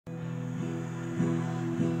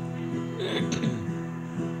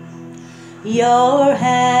Your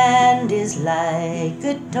hand is like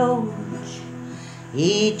a torch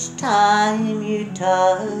each time you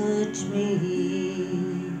touch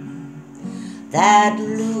me. That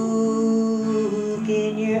look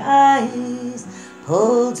in your eyes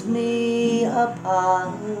pulls me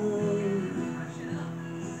apart.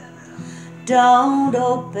 Don't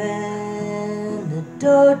open the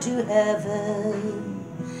door to heaven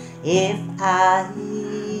if I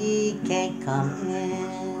can't come in.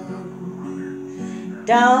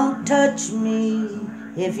 Don't touch me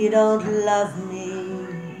if you don't love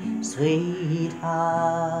me,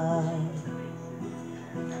 sweetheart.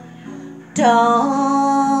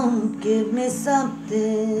 Don't give me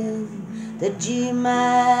something that you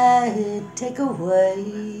might take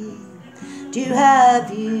away. To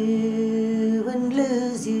have you and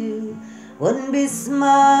lose you wouldn't be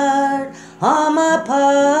smart on my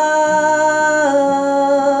part.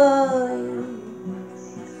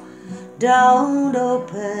 Don't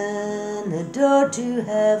open the door to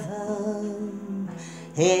heaven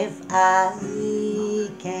if I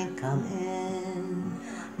can't come in.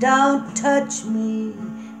 Don't touch me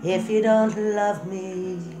if you don't love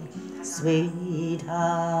me,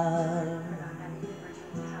 sweetheart.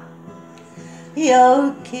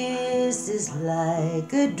 Your kiss is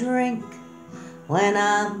like a drink when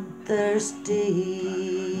I'm thirsty,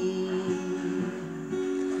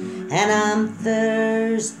 and I'm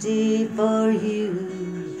thirsty for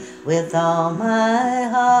you with all my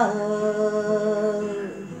heart.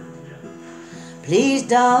 Please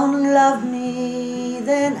don't love me,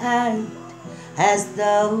 then act as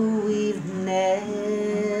though we've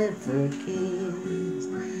never kissed.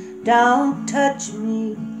 Don't touch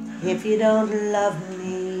me if you don't love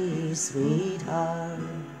me, sweetheart.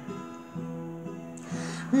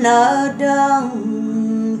 No,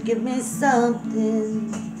 don't give me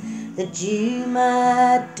something that you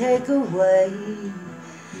might take away.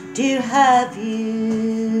 To have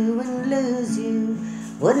you and lose you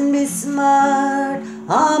wouldn't be smart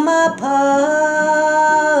on my part.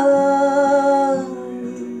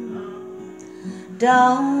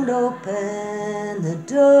 Don't open the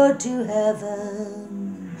door to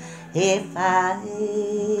heaven if I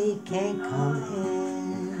can't come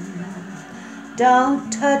in.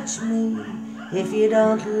 Don't touch me if you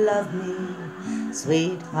don't love me,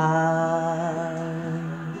 sweetheart.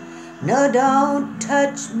 No, don't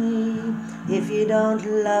touch me if you don't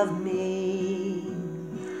love me,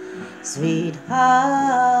 sweetheart.